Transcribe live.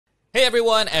Hey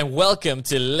everyone, and welcome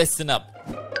to Listen Up.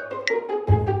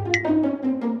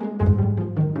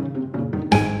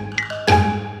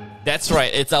 That's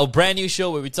right, it's our brand new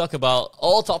show where we talk about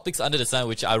all topics under the sun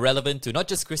which are relevant to not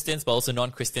just Christians but also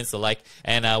non-Christians alike.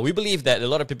 And we believe that a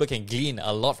lot of people can glean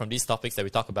a lot from these topics that we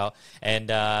talk about. And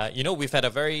we've had a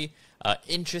very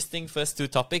interesting first two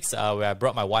topics where I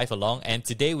brought my wife along, and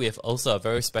today we have also a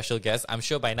very special guest. I'm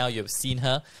sure by now you've seen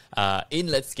her in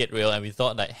Let's Get Real, and we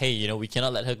thought that, hey, we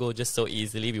cannot let her go just so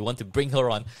easily. We want to bring her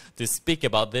on to speak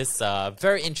about this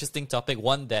very interesting topic,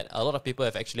 one that a lot of people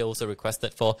have actually also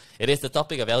requested for. It is the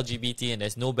topic of LGBT, and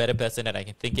there's no better person that I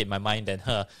can think in my mind than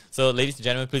her. So ladies and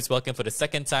gentlemen, please welcome for the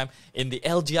second time in the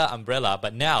LGR umbrella,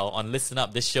 but now on Listen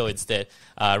Up, this show instead,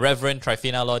 Reverend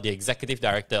Tryphena, the Executive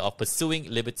Director of Pursuing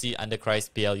Liberty Under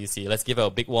Christ PLUC. Let's give her a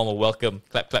big warm welcome.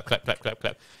 Clap, clap, clap, clap, clap,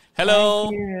 clap. Hello.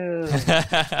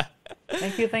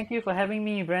 Thank you. Thank you for having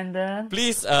me, Brandon.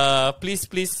 Please, thank.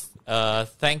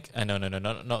 No,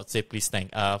 not say please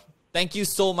thank. Thank you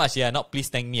so much. Yeah, not please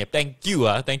thank me. Thank you.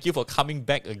 Thank you for coming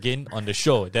back again on the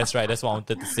show. That's right. That's what I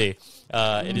wanted to say.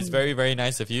 It is very, very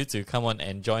nice of you to come on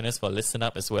and join us for Listen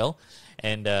Up as well.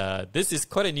 And this is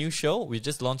quite a new show. We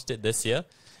just launched it this year.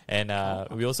 And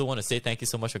we also want to say thank you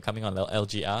so much for coming on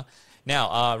LGR.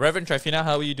 Now, Reverend Tryphena,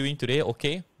 how are you doing today?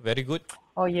 Okay? Very good?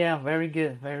 Oh, yeah. Very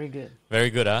good. Very good. Very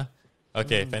good, huh?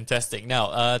 Okay, fantastic.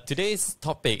 Now, today's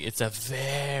topic, it's a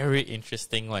very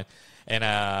interesting one.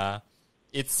 And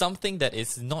it's something that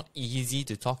is not easy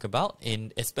to talk about,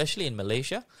 especially in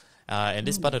Malaysia. In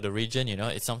this part of the region,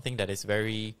 it's something that is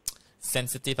very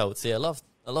sensitive, I would say. A lot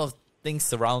of things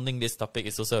surrounding this topic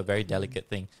is also a very delicate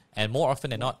thing. And more often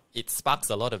than not, it sparks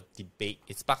a lot of debate.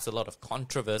 It sparks a lot of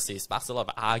controversy. It sparks a lot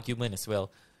of argument as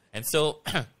well. And so,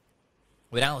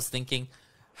 when I was thinking,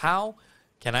 how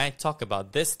can I talk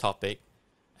about this topic,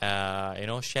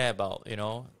 share about,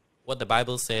 what the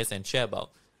Bible says and share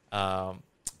about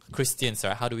Christians,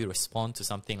 right? How do we respond to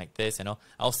something like this? I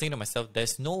was thinking to myself,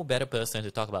 there's no better person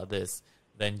to talk about this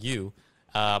than you.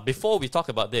 Before we talk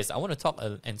about this, I want to talk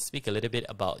and speak a little bit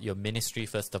about your ministry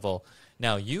first of all.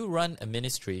 Now, you run a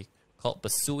ministry called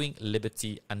Pursuing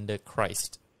Liberty Under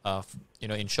Christ,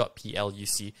 in short,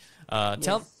 PLUC.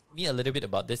 Tell me a little bit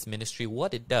about this ministry,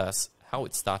 what it does, how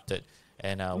it started,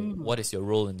 and what is your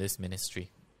role in this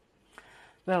ministry?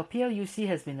 Well, PLUC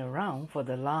has been around for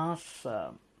the last,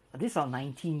 this is our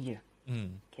 19th year.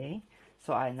 Okay.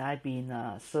 So I've been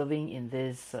serving in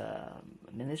this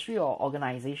ministry or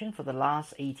organization for the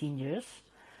last 18 years.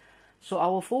 So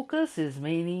our focus is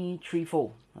mainly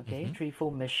threefold,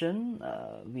 threefold mission.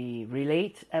 We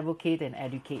relate, advocate, and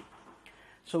educate.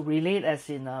 So relate as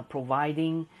in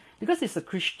providing, because it's a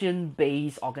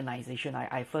Christian-based organization,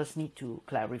 I first need to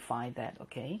clarify that,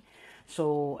 okay?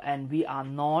 So, and we are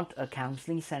not a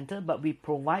counseling center, but we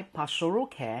provide pastoral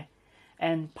care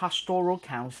and pastoral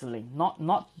counseling,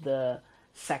 not the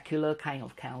secular kind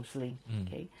of counseling.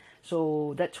 Okay,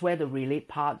 so that's where the relate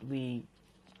part, we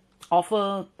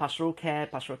offer pastoral care,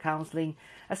 pastoral counseling,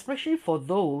 especially for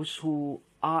those who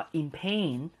are in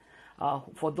pain,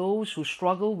 for those who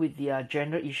struggle with their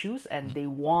gender issues and they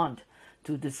want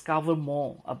to discover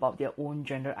more about their own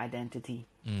gender identity.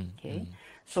 Okay,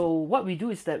 so what we do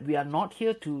is that we are not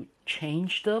here to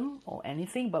change them or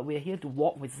anything, but we are here to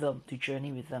walk with them, to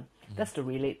journey with them. That's the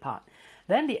relate part.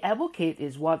 Then the advocate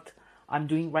is what I'm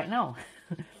doing right now,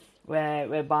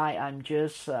 whereby I'm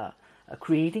just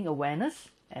creating awareness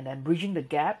and then bridging the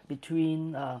gap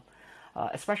between,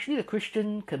 especially the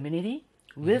Christian community,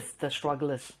 with the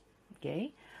strugglers.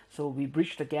 Okay, so we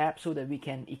bridge the gap so that we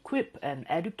can equip and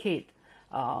educate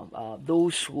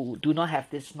those who do not have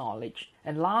this knowledge.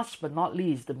 And last but not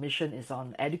least, the mission is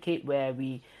on educate, where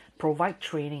we provide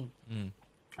training.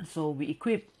 So we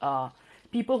equip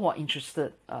people who are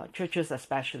interested, churches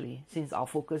especially, since our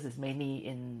focus is mainly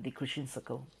in the Christian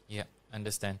circle. Yeah,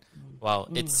 understand. Wow,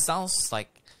 it sounds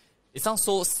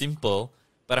so simple,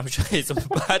 but I'm sure it's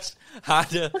much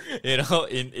harder.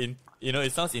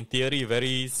 It sounds in theory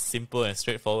very simple and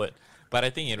straightforward, but I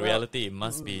think in reality it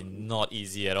must be not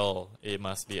easy at all. It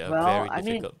must be very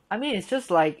difficult. I mean, it's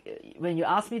just like when you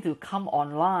ask me to come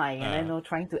online and then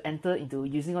trying to enter into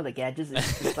using all the gadgets.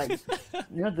 It's like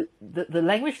the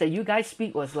language that you guys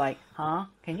speak was like,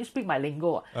 can you speak my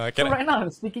lingo? So right now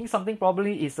I'm speaking something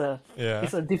probably is a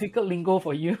difficult lingo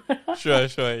for you. Sure,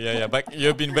 yeah. But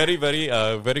you've been very, very,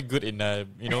 very good in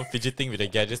fidgeting with the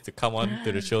gadgets to come on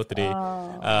to the show today.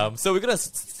 So we're gonna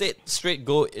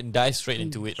dive straight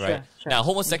into it, right? Sure. Now,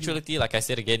 homosexuality, like I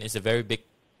said again, is a very big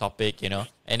topic,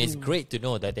 and it's great to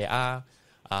know that there are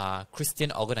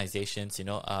Christian organizations,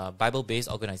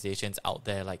 Bible-based organizations out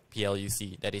there like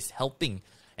PLUC that is helping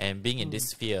and being in this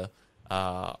sphere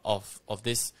of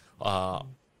this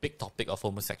big topic of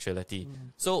homosexuality.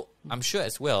 So I'm sure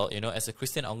as well, as a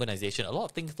Christian organization, a lot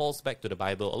of things falls back to the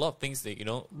Bible. A lot of things that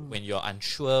when you're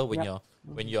unsure,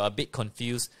 when you're a bit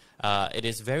confused, it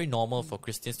is very normal for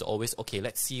Christians to always,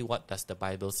 let's see what does the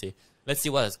Bible say. Let's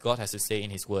see what God has to say in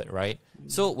His Word, right?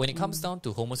 So when it comes down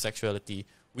to homosexuality,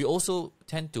 we also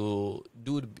tend to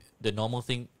do the normal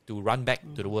thing to run back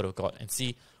to the Word of God and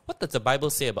see what does the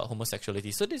Bible say about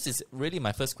homosexuality. So this is really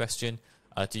my first question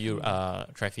to you,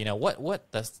 Tryphena.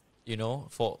 What does,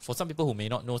 for some people who may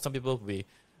not know, some people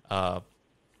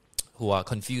who are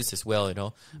confused as well,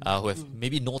 who have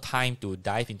maybe no time to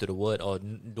dive into the Word or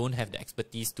don't have the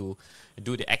expertise to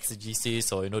do the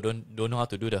exegesis or, don't know how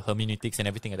to do the hermeneutics and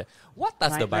everything like that. What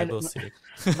does the Bible say?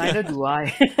 Neither do I.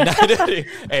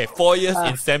 Hey, 4 years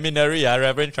in seminary,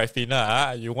 Reverend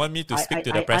Tryphena, you want me to speak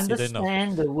to the president? I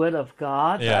understand the Word of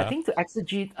God. Yeah. I think to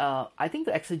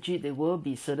exegete, there will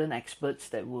be certain experts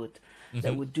that would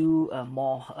do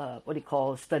more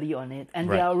study on it, and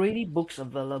there are already books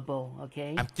available.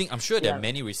 Okay, I'm sure there are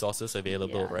many resources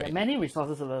available, right? There are many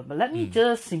resources available. Let me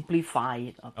just simplify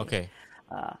it. Okay.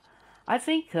 I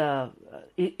think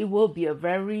it will be a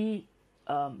very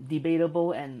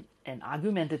debatable and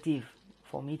argumentative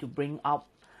for me to bring up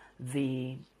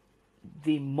the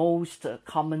most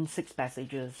common 6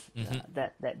 passages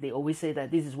that they always say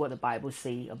that this is what the Bible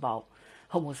say about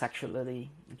homosexuality.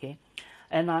 Okay.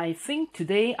 And I think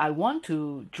today I want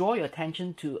to draw your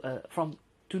attention to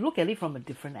look at it from a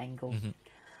different angle.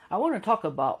 I want to talk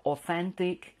about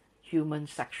authentic human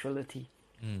sexuality.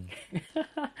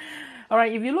 All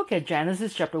right, if you look at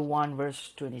Genesis chapter 1,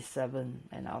 verse 27,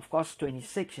 and of course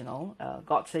 26,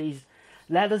 God says,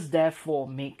 "Let us therefore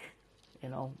make,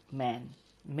 man,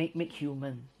 make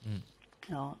human,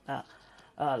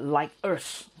 like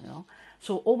us."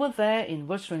 So over there in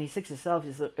verse 26 itself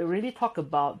it really talk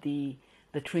about the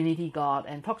Trinity God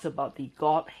and talks about the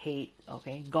Godhead,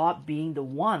 okay? God being the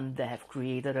one that have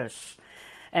created us.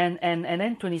 And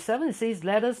then 27 it says,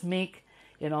 "Let us make,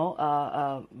 we're going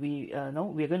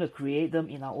to create them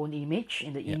in our own image,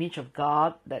 in the image of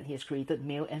God that He has created,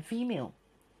 male and female."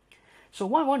 So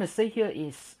what I want to say here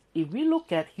is, if we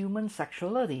look at human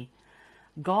sexuality,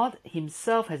 God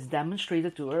Himself has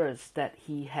demonstrated to us that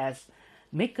He has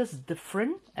made us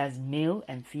different as male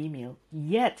and female,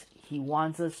 yet He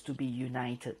wants us to be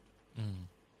united.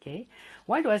 Okay,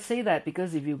 why do I say that?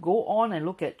 Because if you go on and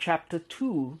look at chapter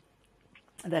 2,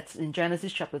 that's in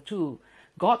Genesis chapter 2,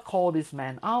 God called this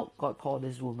man out, God called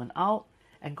this woman out,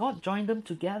 and God joined them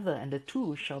together, and the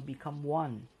two shall become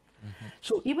one.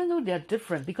 So even though they are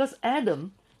different, because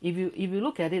Adam, if you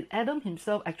look at it, Adam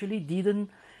himself actually didn't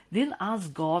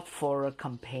ask God for a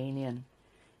companion,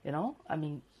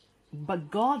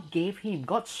 but God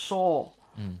saw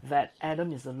that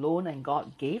Adam is alone, and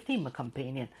God gave him a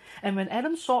companion. And when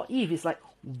Adam saw Eve, it's like,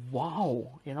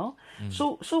 wow,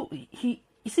 So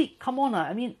you see, come on,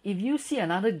 if you see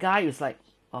another guy, it's like,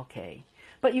 okay.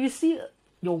 But if you see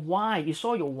your wife, you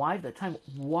saw your wife that time,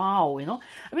 wow,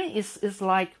 it's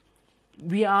like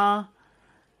we are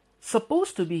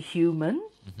supposed to be human,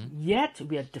 yet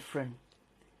we are different.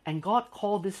 And God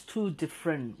called these two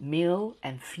different, male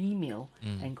and female,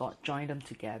 and God joined them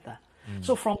together.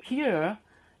 So from here,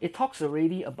 it talks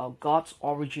already about God's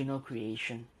original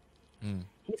creation.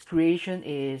 His creation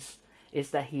is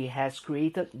that He has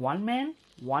created one man,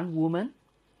 one woman,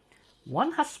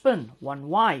 one husband, one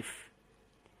wife,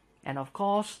 and of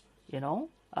course,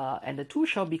 and the two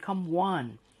shall become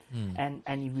one. And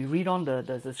if we read on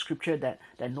the scripture that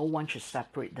no one should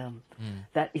separate them,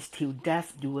 that is till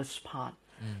death do us part.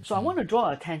 So I want to draw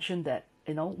attention that,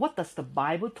 what does the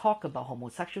Bible talk about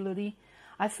homosexuality?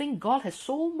 I think God has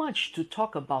so much to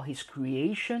talk about His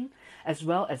creation as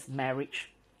well as marriage,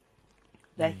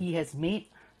 that He has made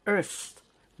us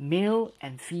male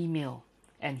and female,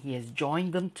 and He has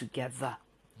joined them together.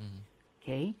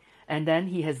 Okay? And then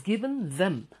He has given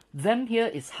them here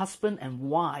is husband and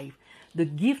wife, the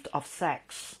gift of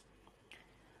sex.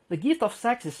 The gift of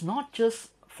sex is not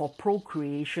just for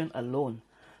procreation alone,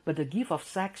 but the gift of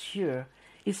sex here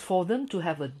is for them to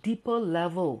have a deeper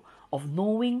level of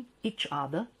knowing each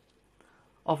other,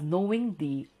 of knowing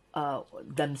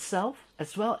themselves,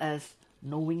 as well as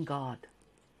knowing God.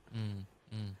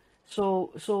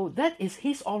 So that is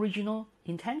His original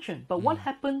intention. But what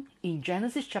happened in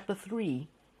Genesis chapter 3?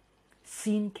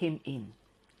 Sin came in.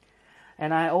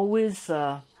 And I always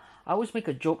make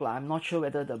a joke. I'm not sure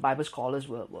whether the Bible scholars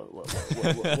will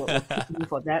pick me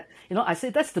for that. I say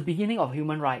that's the beginning of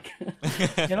human right.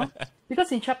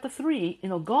 Because in chapter 3,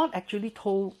 God actually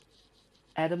told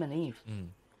Adam and Eve,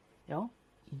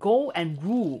 go and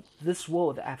rule this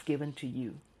world that I've given to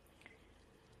you.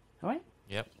 All right?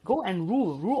 Yep. Go and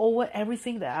rule over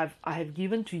everything that I have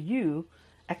given to you,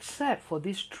 except for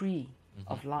this tree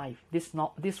of life,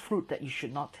 this fruit that you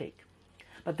should not take.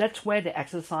 But that's where they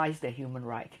exercise their human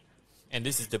right. And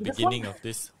this is the That's beginning what- of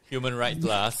this human rights,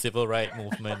 civil rights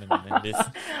movement, and this.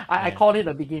 I call it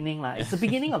the beginning. It's the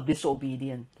beginning of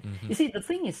disobedience. You see, the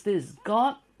thing is this,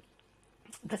 God,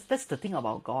 that's the thing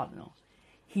about God,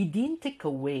 He didn't take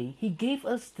away, He gave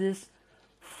us this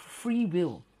free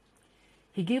will.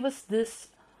 He gave us this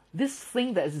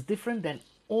thing that is different than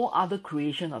all other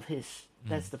creation of His.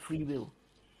 That's the free will.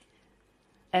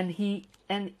 And He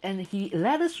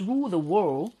let us rule the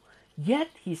world,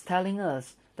 yet He's telling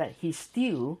us that He's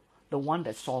still the one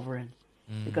that's sovereign.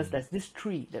 Because there's this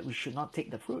tree that we should not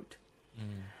take the fruit.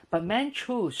 But man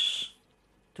chose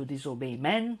to disobey.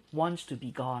 Man wants to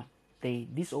be God. They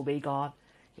disobey God,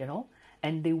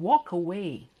 and they walk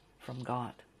away from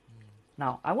God.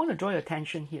 Now, I want to draw your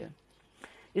attention here.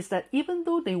 Is that even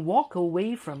though they walk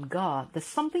away from God, there's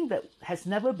something that has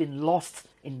never been lost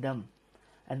in them.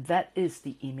 And that is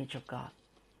the image of God.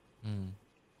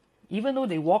 Even though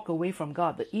they walk away from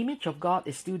God, the image of God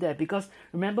is still there. Because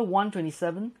remember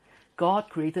 1:27, God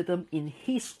created them in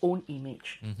His own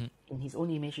image. In His own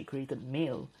image, He created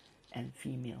male and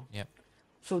female. Yep.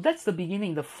 So that's the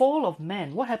beginning. The fall of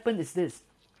man. What happened is this.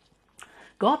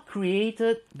 God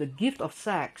created the gift of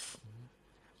sex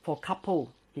for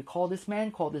couple. He called this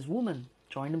man, called this woman,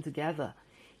 joined them together.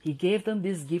 He gave them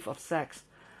this gift of sex.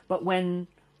 But when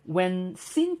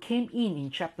sin came in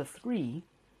chapter 3,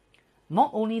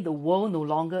 not only the world no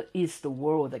longer is the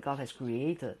world that God has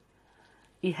created,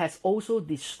 it has also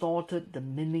distorted the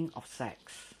meaning of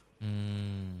sex.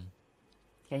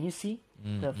 Can you see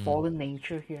the fallen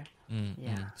nature here?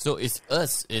 Yeah. So it's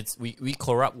us. It's we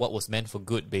corrupt what was meant for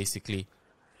good, basically.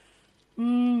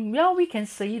 Yeah, we can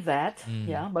say that.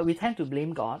 Yeah, but we tend to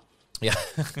blame God. Yeah.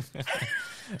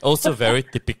 Also very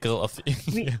typical of.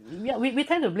 We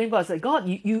tend to blame God. It's like, God,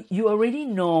 you already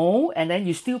know, and then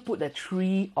you still put the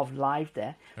tree of life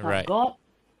there. Now, Right.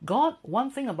 God,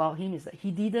 one thing about Him is that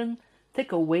He didn't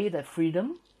take away the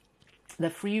freedom, the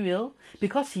free will,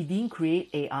 because He didn't create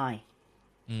AI.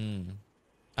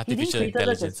 Artificial create us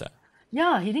intelligence. as-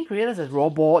 Yeah, He didn't create us as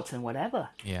robots and whatever.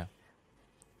 Yeah.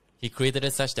 He created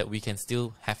it such that we can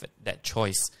still have that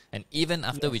choice. And even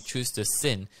after we Yes. choose to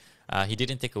sin, He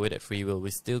didn't take away that free will.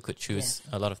 We still could choose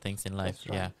a lot of things in life. That's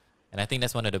right. Yeah. And I think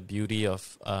that's one of the beauty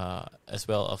of, as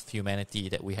well, of humanity,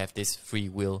 that we have this free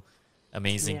will.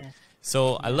 Amazing. Yes.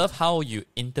 So I love how you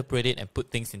interpret it and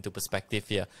put things into perspective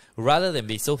here, rather than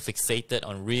be so fixated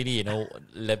on really,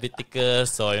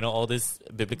 Leviticus or, all these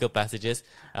biblical passages.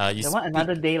 You That one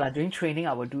another day, during training,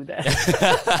 I will do that.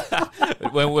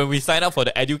 when we sign up for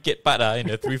the educate part in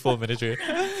the 3-4 ministry,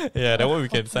 that one we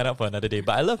can sign up for another day.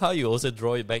 But I love how you also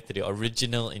draw it back to the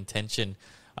original intention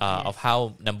of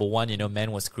how, number one,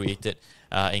 man was created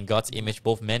in God's image,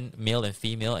 both male and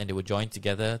female, and they were joined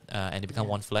together and they become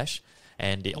one flesh.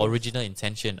 And the original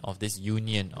intention of this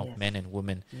union of men and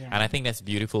women. Yeah. And I think that's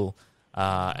beautiful.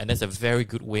 And that's a very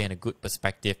good way and a good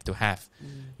perspective to have.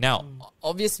 Now,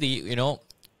 obviously,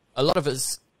 a lot of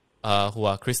us who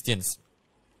are Christians,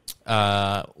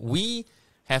 we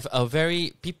have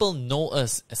people know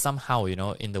us somehow,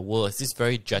 in the world. It's this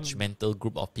very judgmental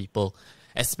group of people,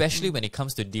 especially when it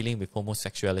comes to dealing with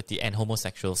homosexuality and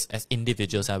homosexuals as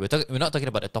individuals. We're not talking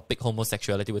about the topic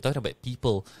homosexuality. We're talking about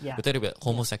people. Yeah. We're talking about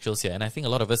homosexuals here. And I think a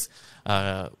lot of us,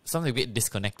 sometimes we get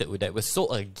disconnected with that. We're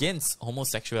so against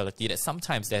homosexuality that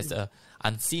sometimes there's a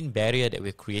unseen barrier that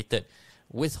we've created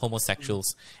with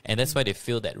homosexuals. And that's why they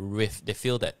feel that rift. They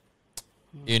feel that,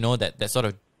 that sort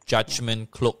of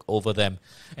judgment cloak over them.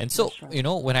 And so, That's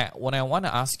right. when I want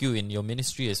to ask you in your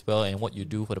ministry as well and what you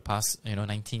do for the past,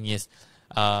 19 years,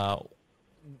 how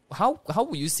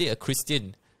would you say a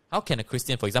Christian, how can a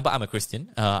Christian, for example, I'm a Christian,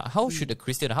 how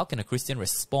can a Christian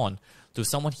respond to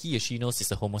someone he or she knows is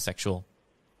a homosexual?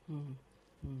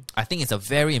 I think it's a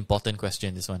very important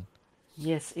question, this one.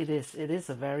 Yes, it is. It is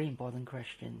a very important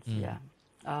question. Yeah.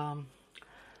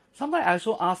 Sometimes I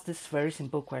also ask this very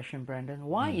simple question, Brandon.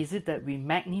 Why is it that we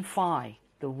magnify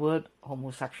the word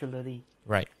homosexuality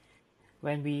Right.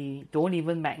 when we don't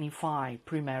even magnify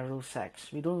premarital sex?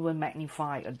 We don't even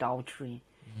magnify adultery.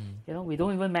 We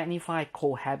don't even magnify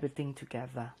cohabiting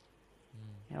together.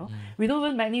 We don't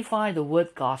even magnify the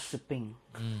word gossiping.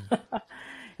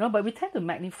 But we tend to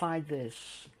magnify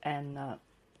this, and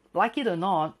like it or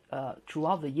not,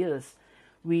 throughout the years,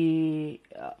 we,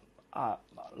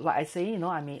 like I say,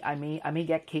 I may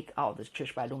get kicked out of this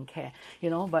church, but I don't care.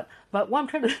 But what I'm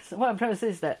trying to say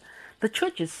is that the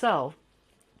church itself,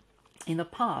 in the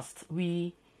past,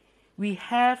 we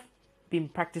have been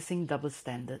practicing double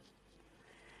standard.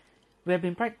 We have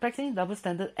been practicing double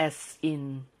standard as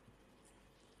in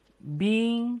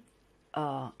being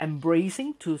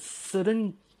embracing to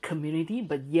certain community,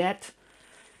 but yet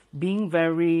being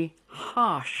very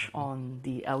harsh on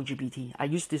the LGBT. I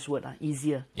use this word,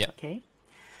 easier. Yeah. Okay.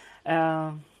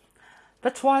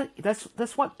 That's what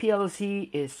PLC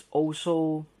is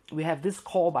also. We have this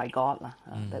call by God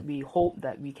that we hope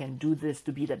that we can do this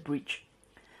to be the bridge.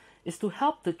 Is to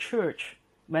help the church.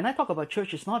 When I talk about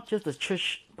church, it's not just the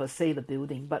church per se, the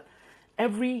building, but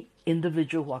every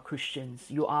individual who are Christians.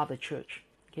 You are the church.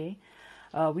 Okay.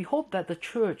 We hope that the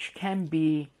church can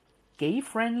be gay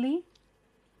friendly,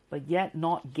 but yet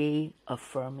not gay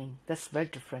affirming. That's very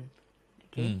different.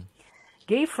 Okay.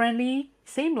 Gay friendly,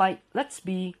 same like let's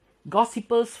be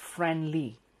gossipers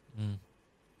friendly,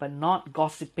 but not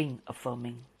gossiping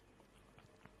affirming.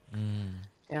 You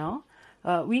know,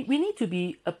 we need to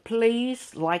be a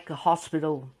place like a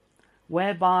hospital,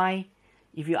 whereby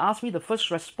if you ask me, the first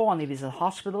response, if it's a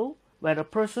hospital where the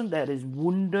person that is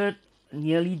wounded,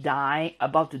 nearly die,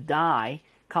 about to die,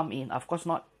 come in. Of course,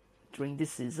 not during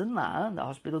this season, the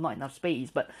hospital not enough space.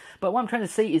 But what I'm trying to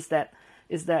say is that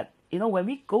you know, when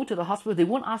we go to the hospital, they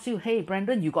won't ask you, hey,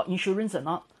 Brandon, you got insurance or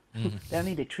not?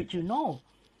 Then they treat you. No.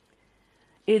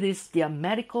 It is their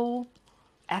medical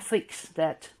ethics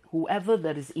that whoever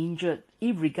that is injured,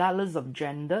 irregardless of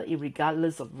gender,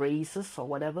 irregardless of races or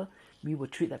whatever, we will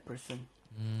treat that person.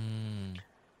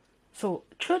 So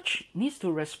church needs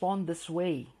to respond this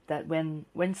way, that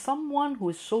when someone who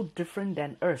is so different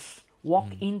than us walk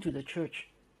into the church,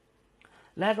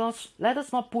 let us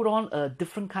not put on a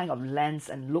different kind of lens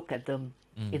and look at them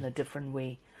in a different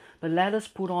way, but let us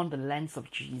put on the lens of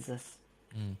Jesus.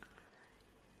 You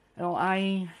know,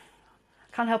 I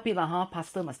can't help it,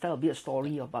 pastor must tell a bit of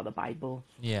story about the Bible.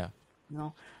 Yeah. You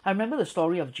know, I remember the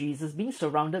story of Jesus being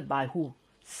surrounded by who?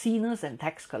 Sinners and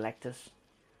tax collectors.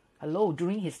 Hello,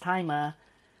 during his time,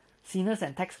 sinners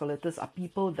and tax collectors are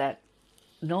people that,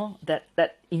 you know,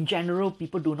 that in general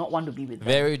people do not want to be with them.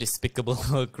 Very despicable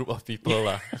group of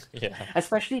people. Yeah.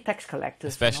 Especially tax collectors.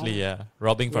 Especially, you know?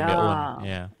 robbing from their own.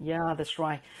 Yeah. Yeah, that's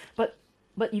right. But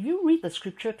if you read the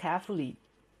scripture carefully,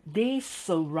 they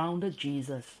surrounded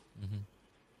Jesus.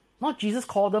 Not Jesus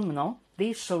called them, no.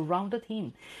 They surrounded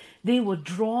him. They were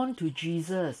drawn to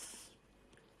Jesus.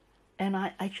 And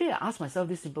I asked myself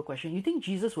this simple question. You think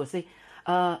Jesus will say,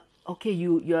 okay,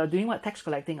 you are doing what? Tax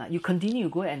collecting. You continue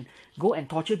go and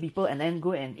torture people, and then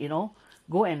go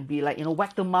and be like,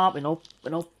 whack them up,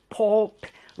 pour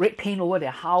red paint over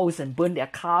their house and burn their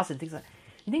cars and things like that.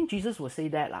 You think Jesus will say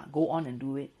that? Go on and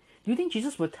do it. Do you think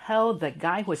Jesus will tell the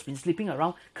guy who has been sleeping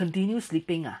around, continue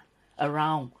sleeping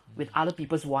around with other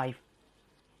people's wife?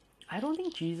 I don't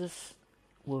think Jesus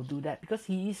will do that, because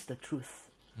he is the truth.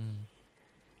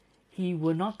 He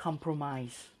will not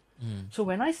compromise. So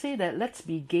when I say that let's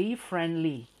be gay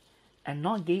friendly and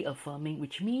not gay affirming,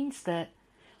 which means that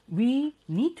we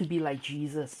need to be like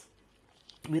Jesus,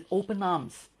 with open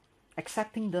arms,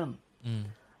 accepting them.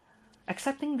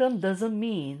 Accepting them doesn't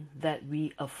mean that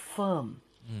we affirm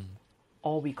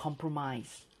or we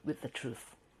compromise with the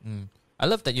truth. I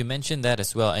love that you mentioned that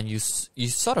as well, and you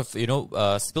sort of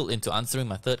spilled into answering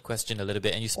my third question a little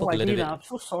bit, and you spoke a little bit. I'm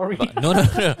so sorry.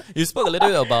 No. You spoke a little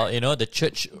bit about the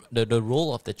church, the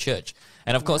role of the church,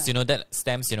 and of course that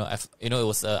stems it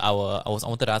was I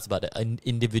wanted to ask about an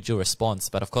individual response,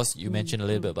 but of course you mentioned a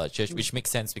little bit about church, which makes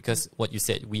sense because what you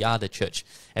said, we are the church.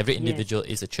 Every individual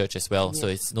is a church as well, so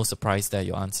it's no surprise that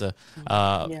your answer.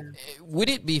 Would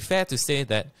it be fair to say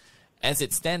that as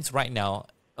it stands right now?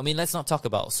 I mean, let's not talk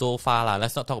about so far.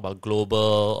 Let's not talk about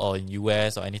global or in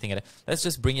US or anything like that. Let's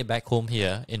just bring it back home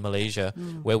here in Malaysia,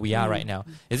 where we are right now.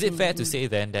 Is it fair to say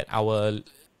then that our,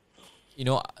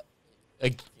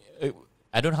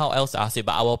 I don't know how else to ask it,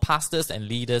 but our pastors and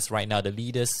leaders right now, the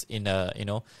leaders in are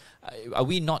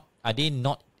we not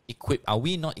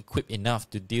equipped enough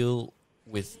to deal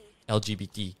with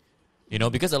LGBT?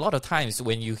 Because a lot of times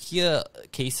when you hear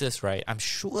cases, right, I'm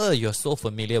sure you're so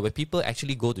familiar where people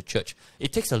actually go to church.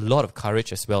 It takes a lot of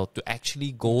courage as well to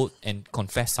actually go and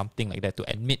confess something like that, to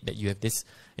admit that you have this,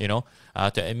 to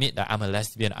admit that I'm a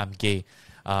lesbian, I'm gay,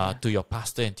 to your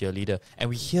pastor and to your leader. And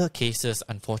we hear cases,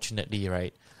 unfortunately,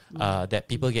 right, that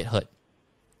people get hurt.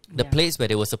 The place where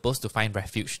they were supposed to find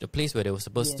refuge, the place where they were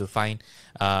supposed to find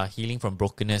healing from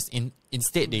brokenness,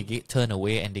 instead they get turned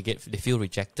away and they feel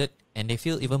rejected and they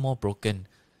feel even more broken.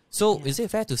 So is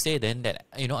it fair to say then that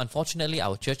unfortunately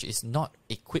our church is not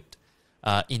equipped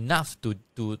enough to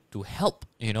help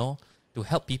to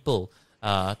help people,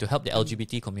 to help the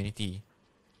LGBT community?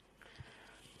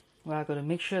 Well, I've got to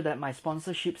make sure that my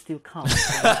sponsorship still counts.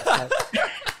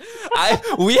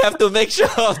 we have to make sure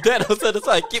of that also. That's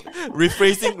why I keep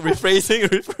rephrasing.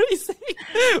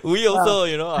 We also,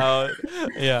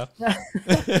 yeah.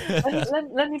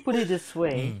 let me put it this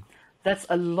way. That's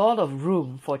a lot of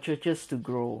room for churches to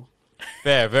grow.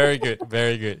 Fair, very good,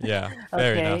 very good. Yeah,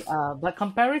 fair enough. But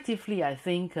comparatively, I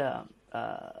think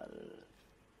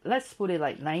let's put it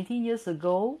like 19 years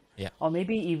ago, or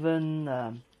maybe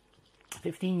even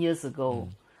 15 years ago,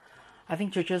 I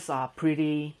think churches are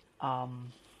pretty. I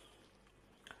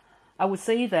would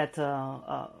say that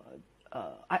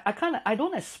I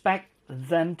don't expect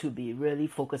them to be really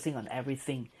focusing on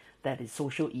everything that is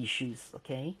social issues.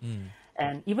 Okay,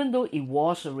 and even though it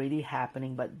was already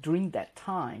happening, but during that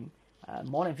time,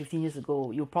 more than 15 years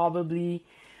ago, you probably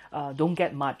don't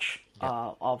get much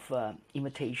of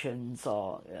invitations,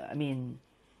 or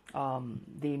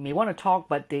they may want to talk,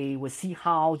 but they will see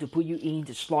how to put you in,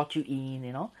 to slot you in,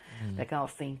 that kind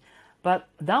of thing. But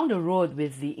down the road,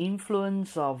 with the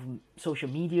influence of social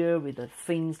media, with the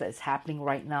things that's happening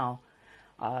right now,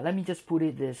 let me just put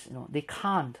it this, they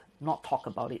can't not talk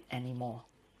about it anymore.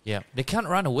 Yeah, they can't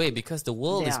run away because the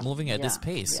world is moving at this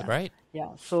pace, right?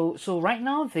 Yeah. So right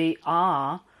now they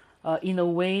are, in a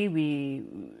way,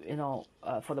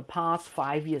 for the past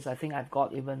 5 years, I think I've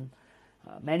got even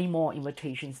many more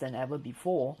invitations than ever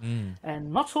before,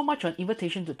 and not so much on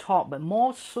invitation to talk, but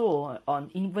more so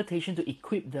on invitation to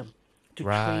equip them, to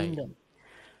train them,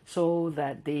 so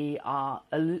that they are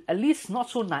at least not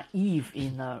so naive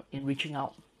in reaching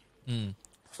out.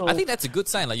 So, I think that's a good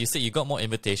sign. Like you said, you got more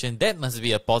invitation. That must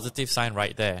be a positive sign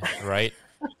right there, right?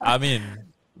 I mean,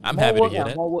 I'm happy to hear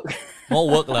that. More work. More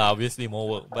work, obviously more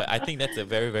work. But I think that's a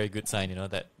very, very good sign,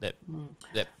 that the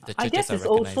churches are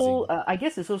recognizing. I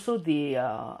guess it's also the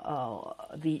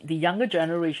younger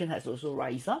generation has also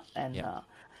rise up,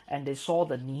 and they saw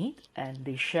the need, and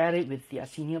they shared it with their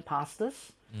senior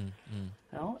pastors.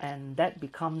 And that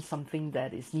becomes something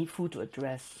that is needful to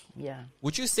address. Yeah.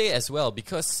 Would you say as well,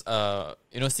 because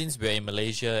since we're in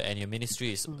Malaysia and your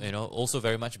ministry is also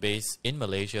very much based in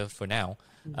Malaysia for now,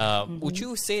 would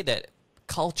you say that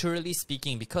culturally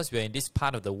speaking, because we're in this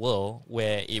part of the world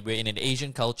where we're in an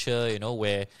Asian culture,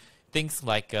 where things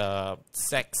like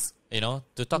sex,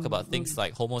 to talk about things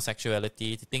like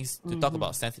homosexuality, to talk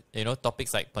about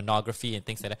topics like pornography and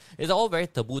things like that, it's all very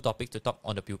taboo topics to talk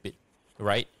on the pulpit.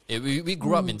 Right, we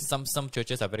grew up in some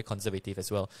churches are very conservative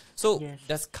as well. So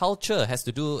does culture has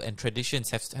to do, and traditions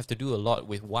have to do a lot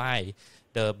with why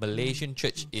the Malaysian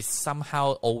church is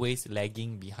somehow always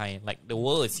lagging behind. Like the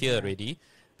world is here already,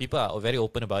 people are very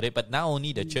open about it, but now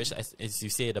only the church, as you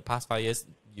say, the past 5 years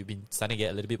you've been starting to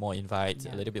get a little bit more invites,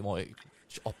 a little bit more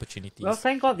opportunities. Well,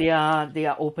 thank God they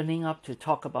are opening up to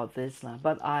talk about this,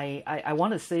 but I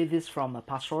want to say this from a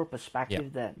pastoral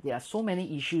perspective, that there are so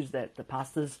many issues that the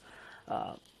pastors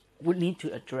would need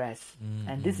to address,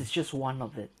 and this is just one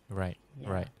of it. Right.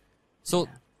 So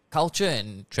culture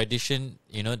and tradition,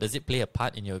 does it play a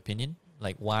part in your opinion?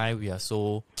 Like why we are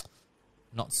so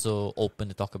not so open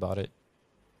to talk about it?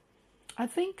 I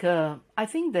think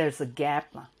there's a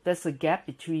gap. There's a gap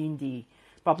between the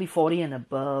probably 40 and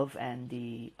above and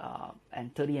the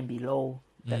and 30 and below.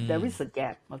 There is a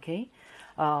gap. Okay.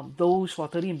 Those who are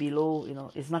 30 and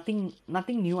below, is nothing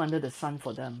new under the sun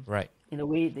for them. Right. In a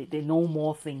way, they know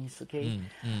more things. Okay.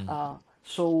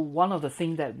 So one of the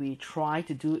things that we try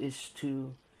to do is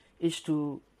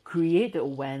to create the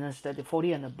awareness that the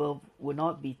 40 and above will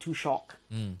not be too shocked.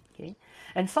 Okay.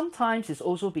 And sometimes it's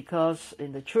also because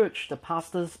in the church, the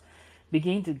pastors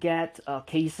begin to get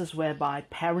cases whereby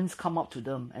parents come up to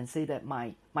them and say that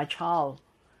my child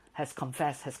has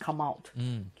confessed, has come out.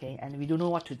 Okay. And we don't know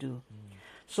what to do.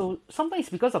 So sometimes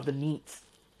because of the needs,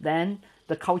 then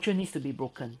the culture needs to be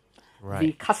broken. Right.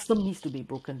 The custom needs to be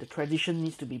broken. The tradition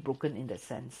needs to be broken in that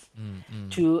sense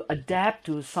to adapt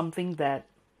to something that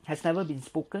has never been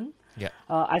spoken. Yeah.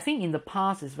 I think in the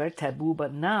past it's very taboo,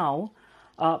 but now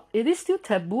it is still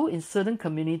taboo in certain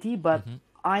community, but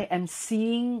I am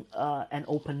seeing an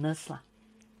openness.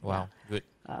 Wow, good.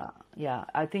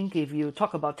 I think if you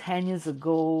talk about 10 years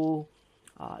ago,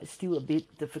 it's still a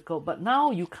bit difficult, but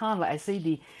now you can't, like I say,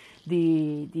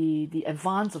 the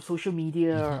advance of social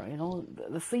media,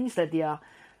 the things that they are,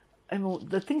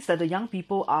 the things that the young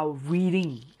people are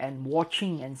reading and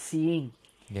watching and seeing.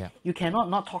 Yeah, you cannot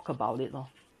not talk about it.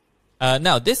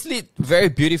 Now, this leads very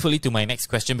beautifully to my next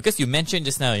question, because you mentioned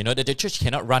just now, that the church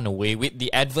cannot run away with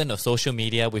the advent of social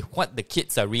media, with what the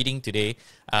kids are reading today,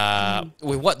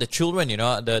 with what the children,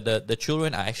 the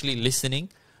children are actually listening,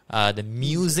 the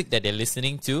music that they're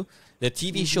listening to, the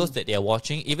TV shows that they're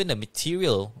watching, even the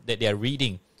material that they're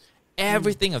reading.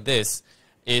 Everything of this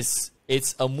is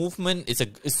it's a movement.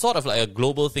 It's sort of like a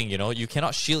global thing. You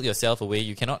cannot shield yourself away.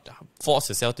 You cannot force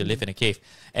yourself to live in a cave.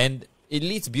 And it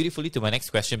leads beautifully to my next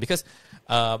question, because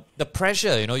the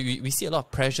pressure, we see a lot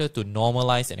of pressure to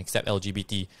normalize and accept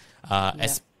LGBT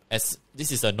as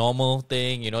this is a normal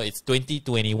thing. It's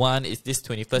 2021, it's this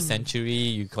 21st century,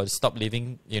 you got to stop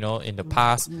living, in the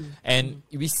past. And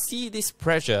we see this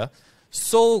pressure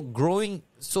growing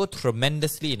so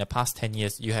tremendously in the past 10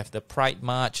 years. You have the Pride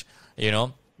March,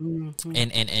 and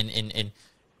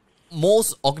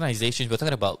most organizations, we're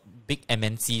talking about big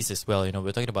MNCs as well,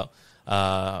 we're talking about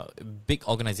big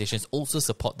organizations also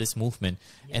support this movement.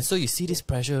 And so you see this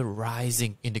pressure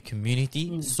rising in the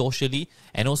community, socially,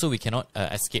 and also we cannot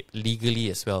escape legally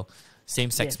as well.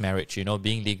 Same-sex marriage,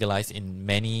 being legalized in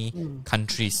many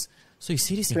countries. So you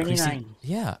see this increasing. 29.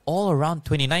 Yeah, all around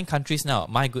 29 countries now.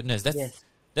 My goodness,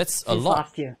 that's a lot.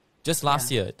 Last year. Just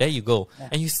last year. There you go. Yeah.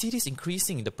 And you see this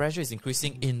increasing. The pressure is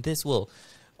increasing in this world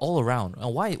all around.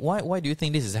 Why do you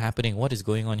think this is happening? What is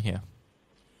going on here?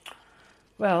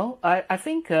 Well, I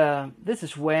think this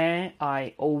is where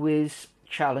I always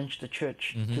challenge the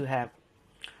church to have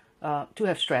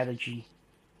strategy,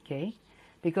 okay?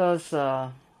 Because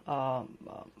at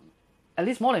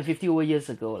least more than 50 over years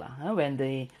ago, when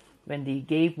the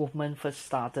gay movement first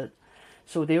started,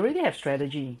 so they already have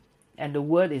strategy, and the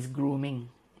word is grooming.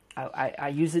 I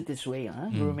use it this way,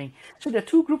 grooming. So there are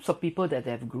two groups of people that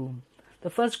they have groomed. The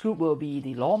first group will be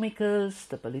the lawmakers,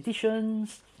 the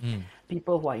politicians,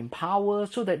 people who are in power,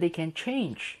 so that they can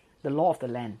change the law of the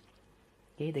land.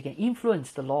 Okay, they can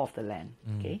influence the law of the land.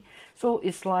 Okay, so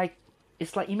it's like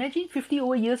imagine 50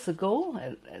 over years ago.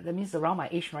 That means around my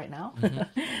age right now.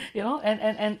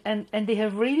 And they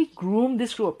have really groomed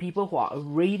this group of people who are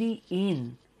already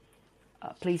in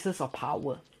places of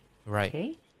power. Right.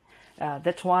 Okay,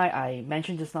 that's why I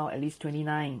mentioned just now at least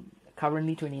 29.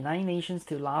 Currently, 29 nations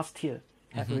till last year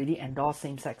have already endorsed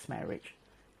same-sex marriage.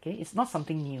 Okay, it's not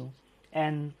something new.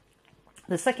 And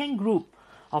the second group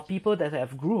of people that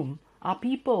have groomed are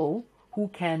people who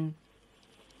can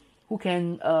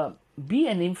be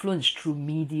an influence through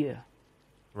media.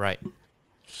 Right.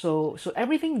 So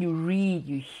everything you read,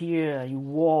 you hear, you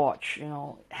watch,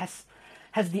 has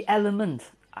the element.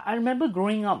 I remember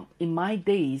growing up in my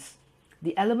days,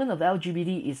 the element of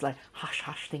LGBT is like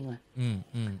hush thing.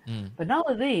 But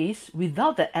nowadays,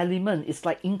 without that element, it's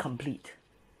like incomplete.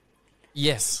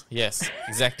 Yes,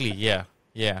 exactly. Yeah.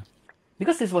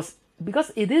 Because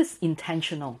it is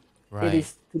intentional. Right. It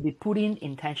is to be put in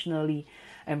intentionally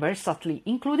and very subtly,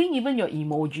 including even your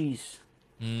emojis.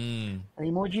 The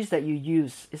emojis that you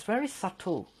use is very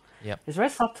subtle. Yep. It's very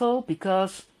subtle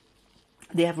because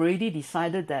they have already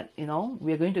decided that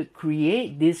we are going to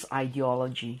create this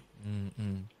ideology.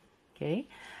 Okay,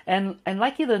 and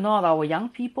like it or not, our young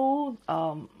people,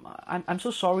 I'm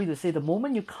so sorry to say, the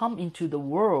moment you come into the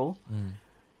world,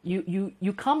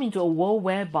 you come into a world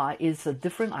whereby it's a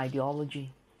different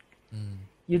ideology.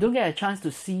 You don't get a chance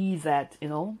to see that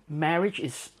marriage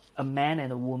is a man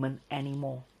and a woman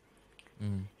anymore.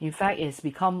 In fact, it's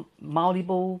become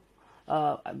multiple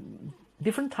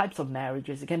different types of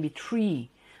marriages. It can be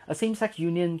three. A same-sex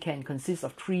union can consist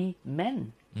of three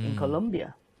men in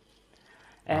Colombia.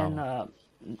 And Wow.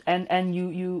 and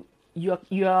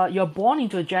you're born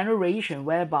into a generation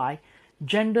whereby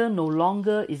gender no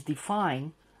longer is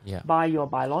defined by your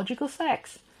biological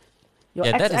sex. Your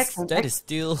XX that is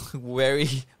still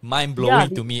very mind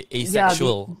blowing to me.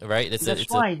 Asexual, right? That's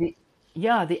why the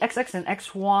XX and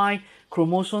XY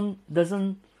chromosome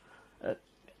doesn't.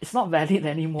 It's not valid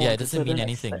anymore. Yeah, it doesn't mean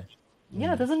anything.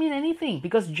 Yeah, it doesn't mean anything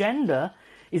because gender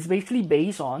is basically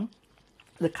based on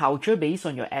the culture, based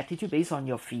on your attitude, based on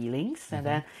your feelings. And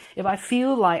then if I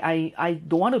feel like I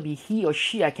don't want to be he or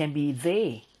she, I can be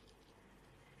they.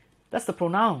 That's the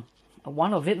pronoun.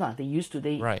 One of it they use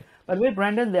today. Right. By the way,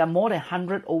 Brandon, there are more than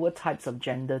 100 over types of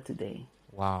gender today.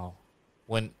 Wow.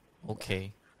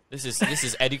 This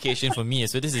is education for me.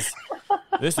 So this is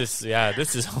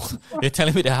you're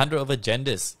telling me there are 100 over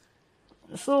genders.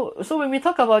 So when we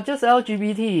talk about just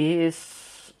LGBT,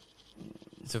 it's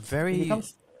a very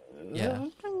it's yeah.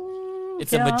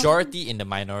 a majority in the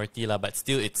minority but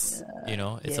still it's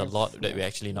it's a lot that we're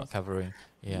actually not covering.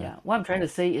 What I'm trying to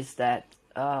say is that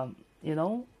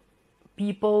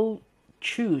people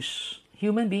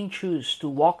human beings choose to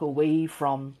walk away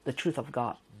from the truth of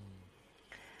God.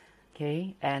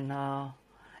 Okay, and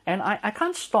I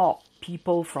can't stop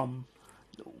people from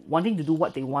wanting to do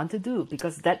what they want to do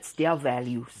because that's their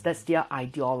values, that's their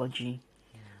ideology.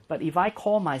 But if I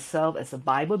call myself as a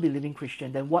Bible-believing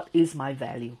Christian, then what is my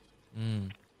value?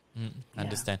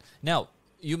 Understand. Now,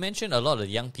 you mentioned a lot of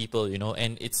young people,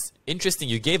 and it's interesting.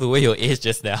 You gave away your age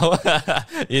just now.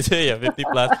 You say you're 50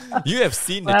 plus. You have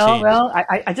seen the change.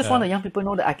 I just want the young people to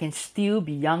know that I can still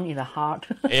be young in the heart.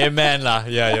 Amen lah.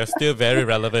 Yeah, you're still very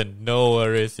relevant. No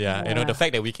worries. Yeah. Yeah. The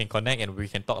fact that we can connect and we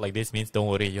can talk like this means don't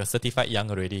worry. You're certified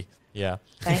young already. Yeah.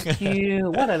 Thank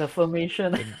you. What an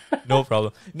affirmation. No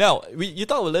problem. Now, you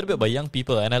talk a little bit about young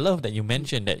people, and I love that you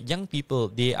mentioned that young people,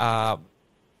 they are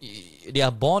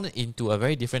born into a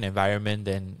very different environment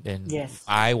than Yes.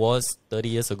 I was 30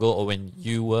 years ago, or when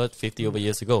you were 50 over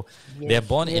years ago. Yes, They're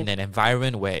born yes. in an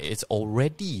environment where it's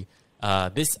already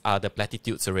these are the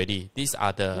platitudes already. These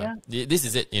are this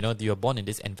is it. You're born in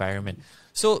this environment.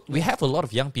 So we have a lot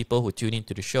of young people who tune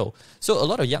into the show. So a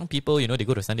lot of young people, they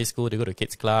go to Sunday school, they go to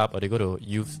kids club, or they go to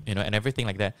youth, and everything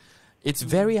like that. It's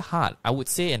very hard, I would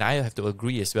say, and I have to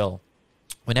agree as well.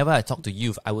 Whenever I talk to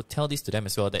youth, I would tell this to them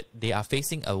as well, that they are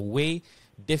facing a way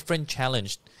different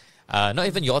challenge. Not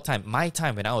even your time, my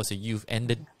time when I was a youth, and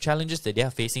the challenges that they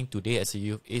are facing today as a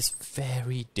youth is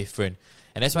very different.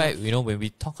 And that's why, when we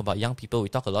talk about young people, we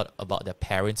talk a lot about their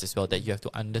parents as well, that you have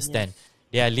to understand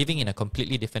they are living in a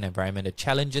completely different environment, the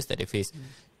challenges that they face.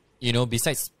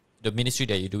 Besides the ministry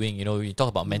that you're doing, you talk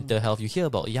about mental health, you hear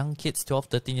about young kids, 12,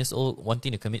 13 years old,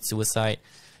 wanting to commit suicide,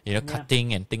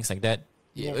 cutting and things like that.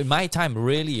 Yes. In my time,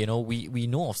 really, we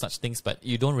know of such things, but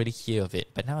you don't really hear of it.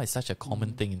 But now it's such a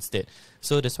common thing instead.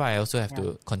 So that's why I also have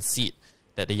to concede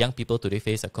that the young people today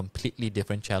face a completely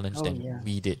different challenge than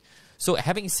we did. So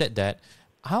having said that,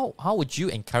 how would you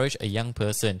encourage a young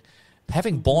person,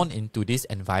 having born into this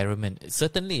environment?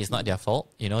 Certainly it's not their fault,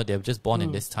 they're just born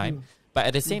in this time. But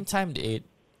at the same time,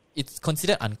 it's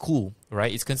considered uncool,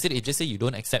 right? It's considered, if just say you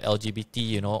don't accept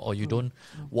LGBT, or you don't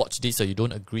watch this, or you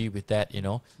don't agree with that,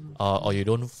 or you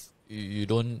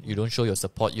don't show your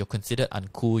support, you're considered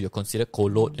uncool, you're considered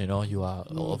kolot, you are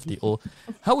of the old.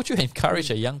 How would you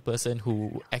encourage a young person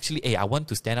who actually, hey, I want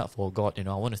to stand up for God,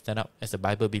 I want to stand up as a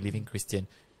Bible-believing Christian,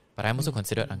 but I'm also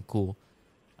considered uncool.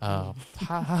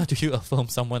 How do you affirm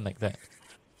someone like that?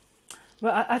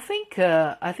 Well, I think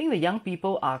the young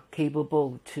people are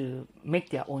capable to make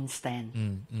their own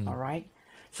stand. All right.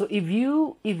 So if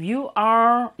you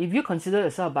consider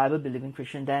yourself a Bible believing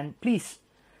Christian, then please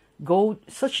go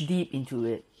search deep into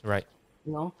it. Right.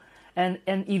 And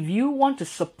if you want to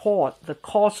support the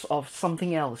cause of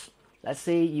something else, let's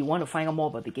say you want to find out more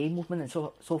about the gay movement and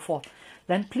so forth,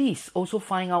 then please also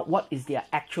find out what is their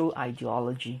actual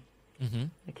ideology.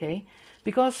 Okay,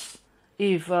 because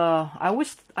if I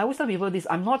always tell people this,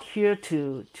 I'm not here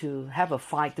to have a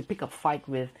fight, to pick a fight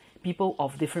with people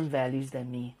of different values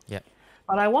than me. Yeah.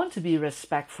 But I want to be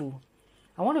respectful.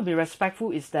 I want to be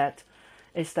respectful is that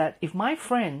if my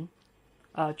friend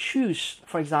choose,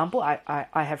 for example, I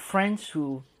have friends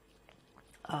who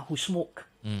smoke.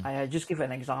 I just give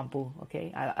an example,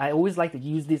 okay? I always like to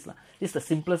use this. This is the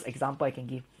simplest example I can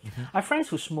give. I have friends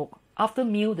who smoke. After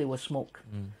meal, they will smoke.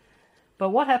 But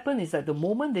what happened is that the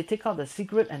moment they take out the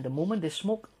cigarette and the moment they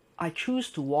smoke, I choose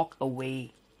to walk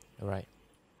away. Right.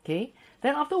 Okay?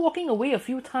 Then after walking away a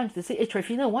few times, they say, hey,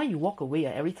 Tryphena, why you walk away?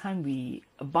 Every time we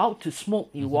about to smoke,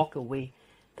 you walk away.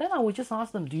 Then I would just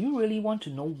ask them, do you really want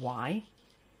to know why?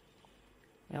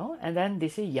 And then they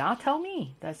say, yeah, tell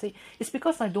me. I say, it's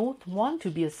because I don't want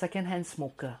to be a secondhand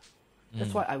smoker.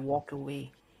 That's why I walk away.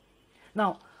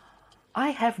 Now, I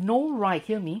have no right,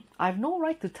 hear me, I have no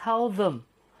right to tell them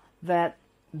that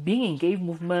being in gay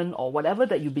movement or whatever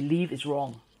that you believe is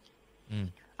wrong.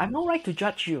 I have no right to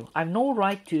judge you. I have no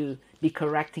right to be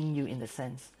correcting you in the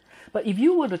sense. But if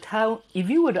you were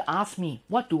to ask me,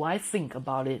 what do I think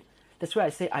about it? That's why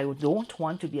I say I don't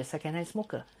want to be a secondhand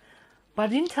smoker. But I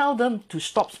didn't tell them to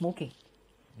stop smoking.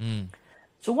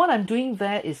 So what I'm doing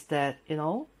there is that,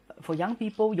 for young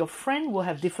people, your friend will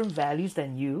have different values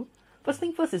than you. First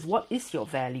thing first is, what is your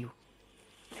value?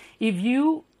 If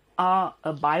you are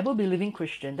a Bible-believing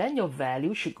Christian, then your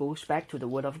value should go back to the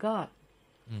Word of God.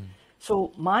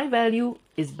 So my value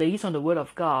is based on the Word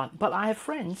of God, but I have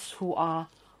friends who are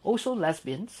also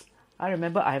lesbians. I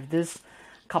remember I have this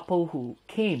couple who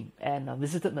came and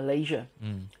visited Malaysia,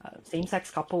 same-sex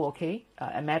couple, okay?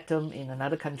 I met them in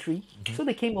another country. So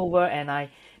they came over and I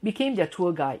became their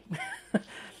tour guide,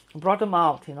 brought them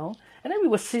out, And then we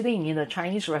were sitting in a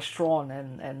Chinese restaurant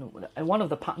and one of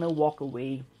the partner walked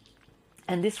away.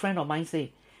 And this friend of mine said,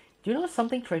 do you know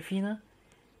something, Tryphena?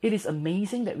 It is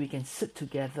amazing that we can sit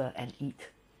together and eat.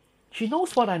 She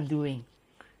knows what I'm doing.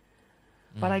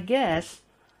 But I guess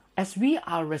as we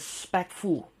are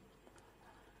respectful,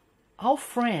 our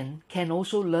friend can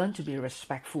also learn to be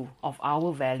respectful of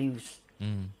our values.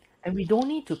 And we don't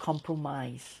need to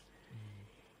compromise.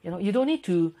 You don't need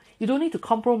to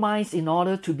compromise in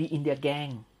order to be in their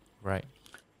gang. Right.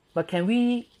 But can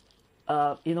we,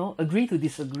 agree to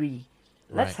disagree?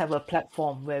 Let's Right. have a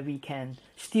platform where we can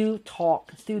still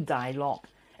talk, still dialogue,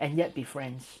 and yet be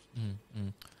friends.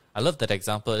 I love that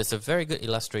example. It's a very good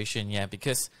illustration, yeah,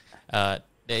 because there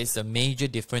is a major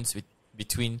difference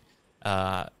between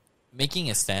making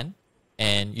a stand,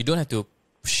 and you don't have to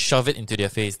shove it into their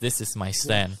face. This is my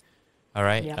stand. Yes. All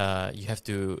right. Yeah. You have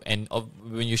to, and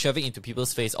when you shove it into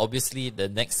people's face, obviously the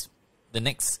next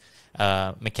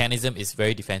mechanism is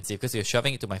very defensive, because you're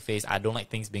shoving it to my face. I don't like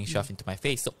things being shoved into my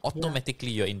face. So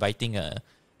automatically you're inviting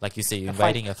like you say, you're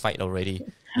inviting a fight already.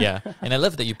 Yeah. And I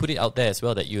love that you put it out there as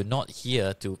well, that you're not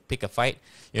here to pick a fight.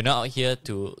 You're not out here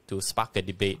to spark a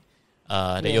debate.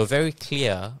 That you're very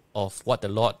clear of what the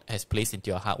Lord has placed into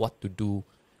your heart, what to do,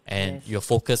 and you're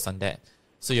focused on that.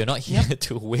 So you're not here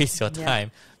to waste your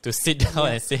time to sit down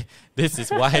and say, this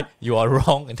is why you are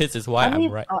wrong and this is why I'm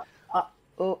right.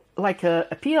 Like a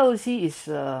PLC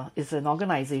is an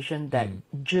organization that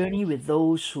journey with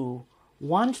those who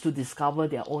want to discover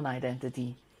their own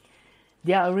identity.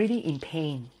 They are already in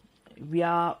pain. We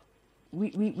are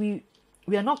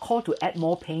not called to add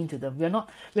more pain to them.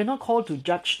 We're not called to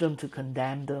judge them, to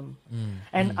condemn them.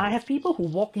 And I have people who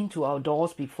walk into our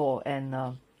doors before,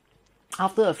 and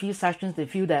after a few sessions, they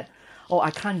feel that, oh,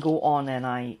 I can't go on, and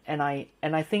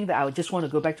I think that I would just want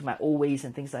to go back to my old ways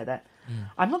and things like that.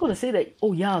 I'm not going to say that,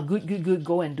 oh yeah, good,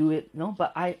 go and do it,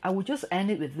 but I would just end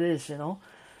it with this,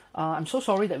 I'm so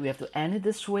sorry that we have to end it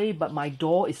this way, but my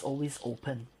door is always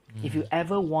open. If you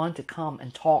ever want to come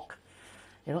and talk,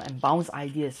 and bounce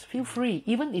ideas, feel free,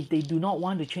 even if they do not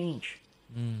want to change.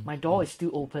 My door is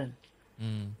still open.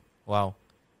 Wow.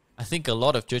 I think a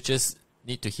lot of churches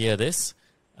need to hear this.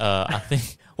 I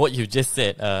think what you just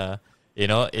said,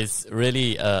 is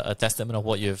really a testament of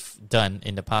what you've done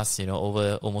in the past,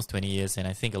 over almost 20 years. And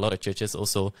I think a lot of churches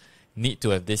also need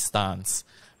to have this stance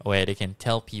where they can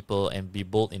tell people and be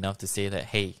bold enough to say that,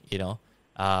 hey,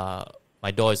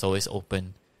 my door is always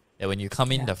open. That when you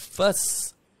come in, the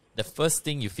first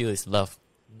thing you feel is love,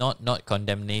 not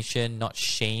condemnation, not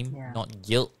shame, not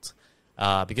guilt,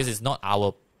 because it's not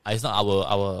our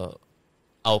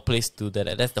place to do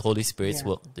that. That's the Holy Spirit's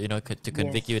work, to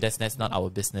convict you. That's not our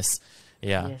business.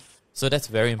 Yeah. Yes. So that's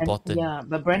very important.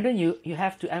 But Brandon, you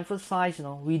have to emphasize,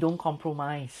 we don't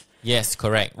compromise. Yes,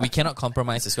 correct. We cannot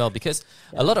compromise as well, because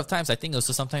a lot of times, I think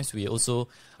also sometimes we have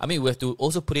to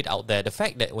also put it out there. The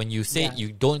fact that when you say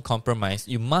you don't compromise,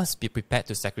 you must be prepared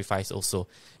to sacrifice also.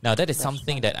 Now, that is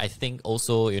something that I think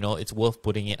also, it's worth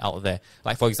putting it out there.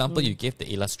 Like, for example, you gave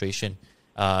the illustration,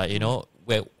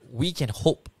 where we can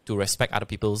hope to respect other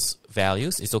people's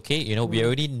values. It's okay. We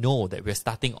already know that we're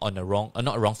starting on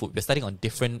not a wrong foot. We're starting on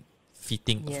different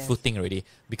footing already,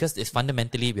 because it's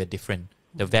fundamentally we are different.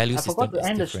 The value system is different. I forgot to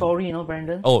end the story,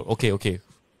 Brandon. Oh, okay.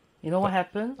 You know what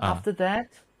happened after that?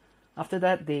 After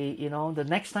that, they, the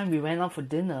next time we went out for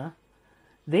dinner,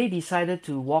 they decided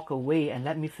to walk away and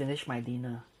let me finish my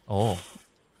dinner. Oh.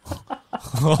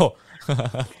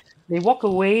 They walk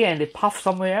away and they puff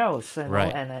somewhere else,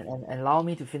 and allow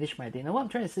me to finish my dinner. What I'm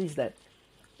trying to say is that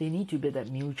they need to be that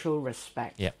mutual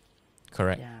respect. Yeah,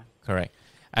 correct.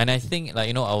 And I think,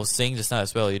 I was saying just now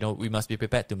as well, we must be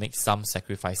prepared to make some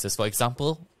sacrifices. For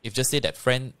example, if just say that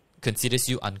friend considers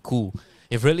you uncool,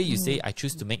 if really you say, I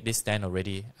choose to make this stand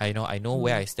already, I know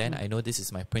where I stand, I know this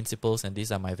is my principles and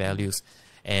these are my values,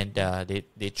 and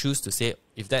they choose to say,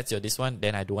 if that's this one,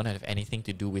 then I don't want to have anything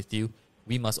to do with you.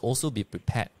 We must also be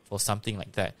prepared for something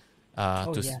like that,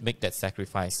 make that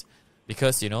sacrifice.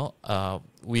 Because, we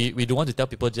don't want to tell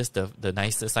people just the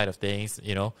nicer side of things,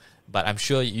 but I'm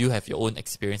sure you have your own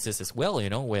experiences as well,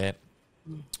 where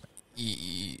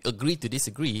you agree to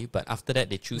disagree, but after that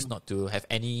they choose not to have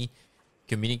any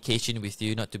communication with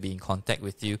you, not to be in contact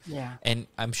with you. Yeah. And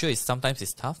I'm sure sometimes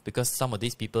it's tough, because some of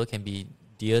these people can be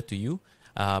dear to you,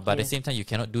 but at the same time you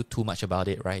cannot do too much about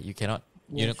it, right? You cannot,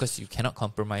 because you cannot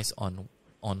compromise on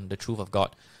the truth of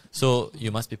God. So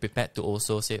you must be prepared to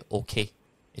also say, okay,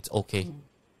 it's okay.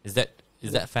 Is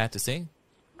that fair to say?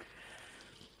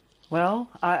 Well,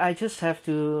 I just have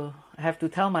to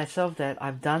tell myself that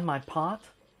I've done my part,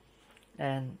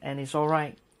 and it's all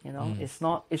right.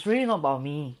 It's really not about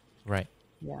me. Right.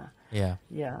 Yeah.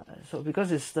 So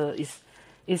because it's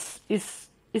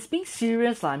being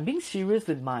serious. I'm being serious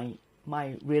with my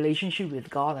relationship with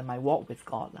God and my walk with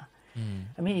God.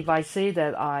 I mean, if I say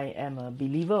that I am a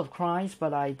believer of Christ,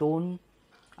 but I don't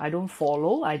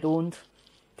follow, I don't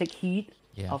take heed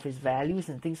of his values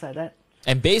and things like that,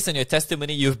 And based on your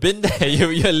testimony, you've been there.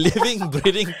 You're a living,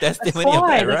 breathing testimony of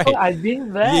that, right? That's why I've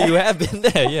been there. You have been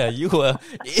there. Yeah, you were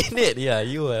in it. Yeah,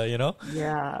 you were,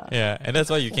 Yeah. Yeah, and that's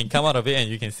why you can come out of it and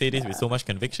you can say this with so much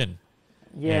conviction.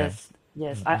 Yes.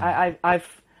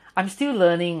 I'm still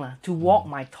learning to walk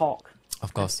my talk.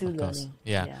 Of course, still of course. learning.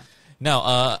 Yeah.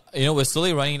 Now, we're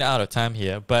slowly running out of time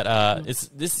here, but it's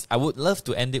this. I would love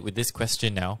to end it with this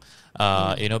question now.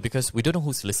 Because we don't know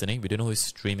who's listening, we don't know who's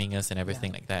streaming us and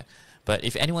everything like that. But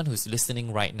if anyone who's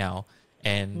listening right now,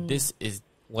 and this is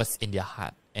what's in their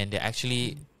heart, and they're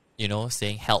actually,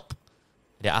 saying help,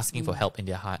 they're asking for help in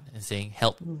their heart and saying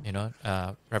help.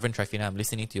 Reverend Tryphena, I'm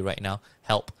listening to you right now.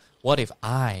 Help. What if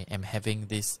I am having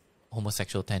these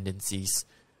homosexual tendencies?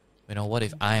 What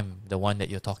if I'm the one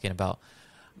that you're talking about?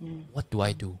 What do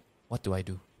I do? What do I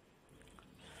do?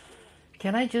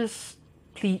 Can I just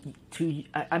plead to you?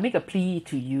 I make a plea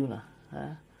to you.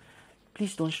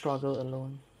 Please don't struggle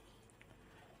alone.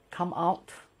 Come out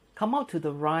to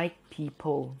the right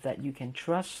people that you can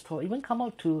trust, or even come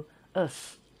out to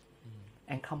us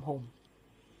and come home.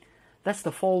 That's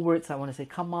the 4 words I want to say.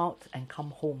 Come out and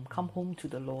come home. Come home to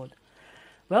the Lord.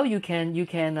 Well, you can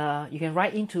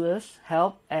write into us,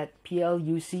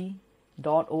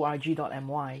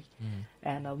 help@pluc.org.my,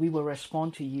 and we will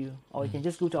respond to you. Or you can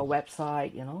just go to our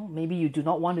website. Maybe you do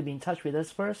not want to be in touch with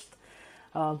us first.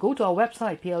 Go to our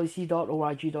website,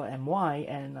 pluc.org.my,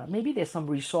 and maybe there's some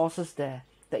resources there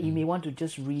that you may want to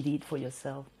just read it for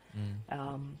yourself.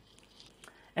 And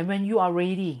when you are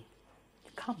ready,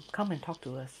 come and talk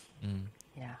to us.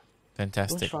 Yeah.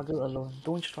 Fantastic. Don't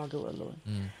struggle alone.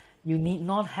 You need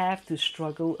not have to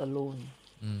struggle alone.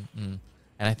 And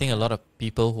I think a lot of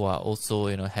people who are also,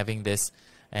 having this,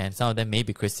 and some of them may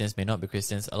be Christians, may not be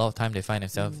Christians, a lot of time they find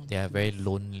themselves, they are very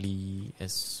lonely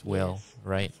as well,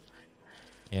 right?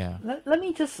 Yeah. Let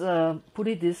me just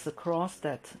put this across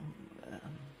that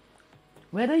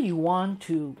whether you want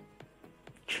to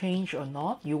change or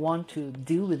not, you want to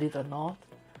deal with it or not,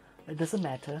 it doesn't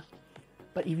matter.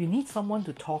 But if you need someone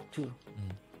to talk to,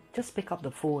 just pick up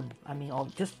the phone. Or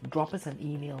just drop us an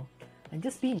email and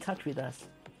just be in touch with us.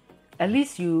 At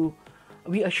least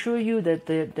we assure you that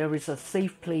there is a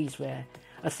safe place a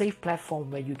safe platform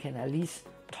where you can at least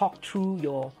talk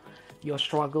through your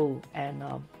struggle. And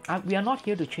we are not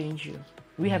here to change you.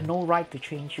 We have no right to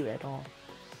change you at all.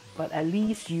 But at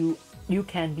least you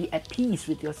can be at peace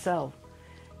with yourself.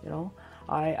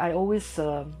 I always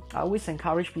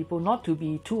encourage people not to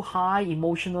be too high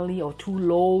emotionally or too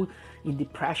low in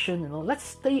depression. Let's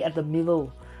stay at the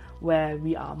middle where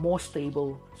we are more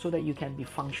stable so that you can be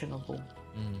functionable.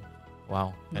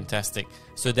 Wow, fantastic.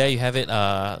 So there you have it.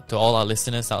 To all our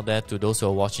listeners out there, to those who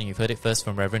are watching, you've heard it first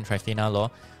from Reverend Tryphena Law.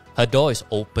 Her door is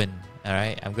open. All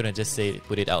right, I'm going to just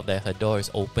put it out there. Her door is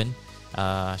open.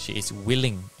 She is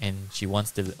willing, and she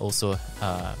wants to also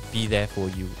be there for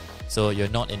you. So you're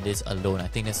not in this alone. I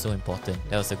think that's so important.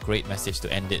 That was a great message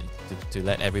to end it, to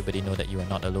let everybody know that you are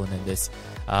not alone in this.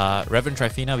 Reverend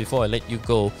Tryphena, before I let you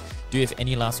go, do you have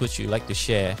any last words you'd like to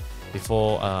share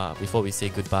before we say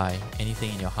goodbye?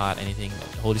 Anything in your heart, anything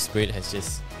that the Holy Spirit has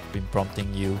just been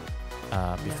prompting you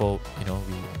before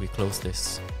we close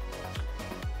this?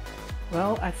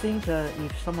 Well, I think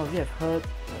if some of you have heard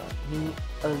me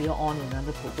earlier on in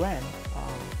another program,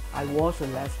 I was a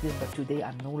lesbian, but today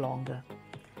I'm no longer.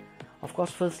 Of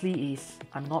course, firstly is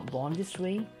I'm not born this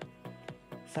way.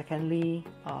 Secondly,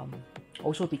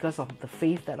 also because of the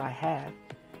faith that I have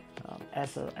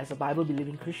as a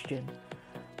Bible-believing Christian.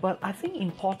 But I think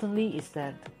importantly is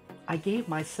that I gave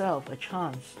myself a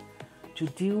chance to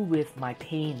deal with my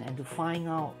pain and to find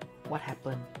out what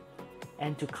happened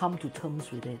and to come to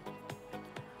terms with it.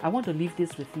 I want to leave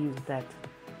this with you that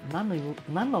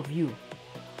none of you,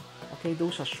 okay,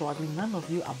 those who are struggling, none of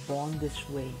you are born this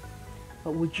way.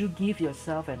 But would you give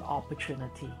yourself an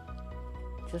opportunity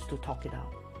just to talk it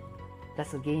out?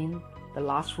 That's again the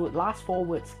last 4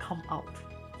 words, come out,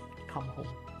 come home.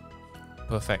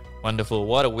 Perfect. Wonderful.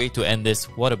 What a way to end this.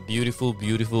 What a beautiful,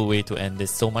 beautiful way to end this.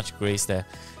 So much grace there.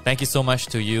 Thank you so much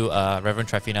to you, Reverend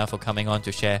Tryphena, for coming on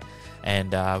to share.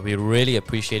 And we really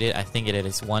appreciate it. I think it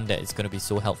is one that is going to be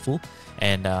so helpful,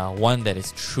 and one that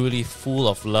is truly full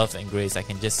of love and grace. I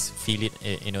can just feel it,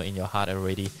 in your heart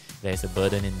already. There's a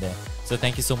burden in there. So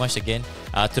thank you so much again.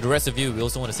 To the rest of you, we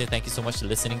also want to say thank you so much for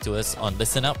listening to us on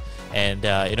Listen Up. And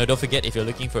don't forget, if you're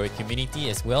looking for a community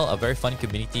as well, a very fun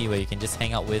community where you can just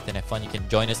hang out with and have fun, you can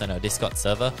join us on our Discord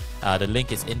server. The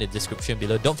link is in the description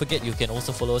below. Don't forget, you can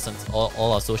also follow us on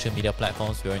all our social media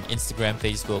platforms. We're on Instagram,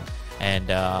 Facebook,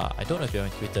 and I don't know if you're on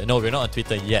Twitter. No, we're not on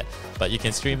Twitter yet, but you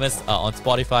can stream us on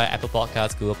Spotify, Apple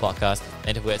Podcasts, Google Podcasts,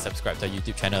 and don't forget, subscribe to our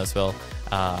YouTube channel as well.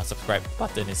 Subscribe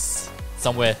button is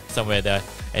somewhere there.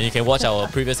 And you can watch our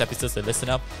previous episodes to listen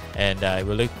up. And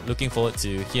we're looking forward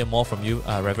to hear more from you,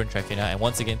 Reverend Tryphena. And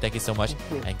once again, thank you so much,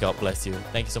 and God bless you.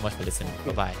 Thank you so much for listening.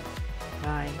 Bye-bye.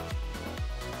 Bye.